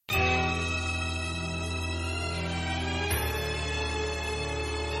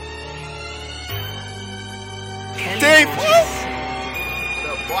13th.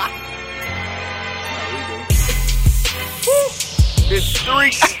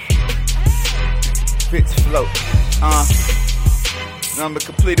 B.I.T.S Flow. Number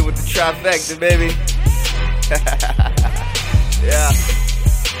completed with the trifecta, baby. Yeah.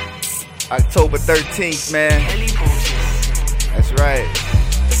 October 13th, man. That's right.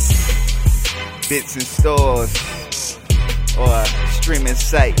 Bits in stores or streaming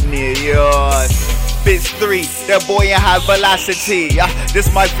site near yours. B.I.T.S 3, that boy in high velocity.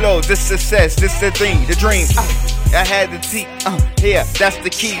 This my flow, this success, this the thing, the dream. I had the T, yeah, that's the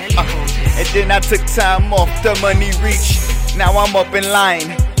key. And then I took time off, the money reach. Now I'm up in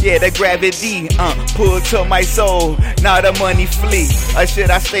line, yeah, the gravity, pulled to my soul. Now the money flee, or should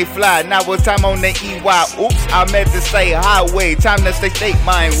I stay fly? Now it's time on the EY, oops, I meant to say highway. Time to stay state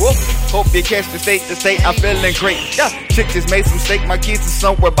mine, whoop. Hope you catch the state, I'm feeling great. Yeah, chick just made some steak, my kids are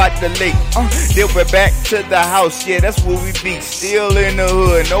somewhere by the lake. Then we're back to the house, yeah, that's where we be. Still in the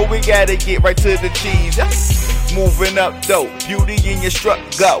hood, no, we gotta get right to the cheese. Moving up though, beauty in your struck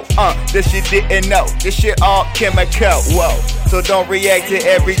go. This you didn't know, this shit all chemical. Whoa, so don't react to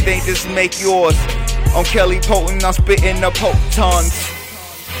everything, just make yours. On Kelly Potent, I'm spitting the potons.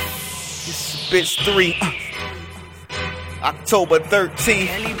 This is B.I.T.S 3, October 13th.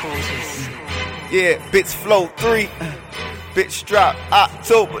 Yeah, B.I.T.S Flow 3. B.I.T.S drop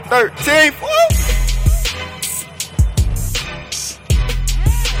October 13th. Woo!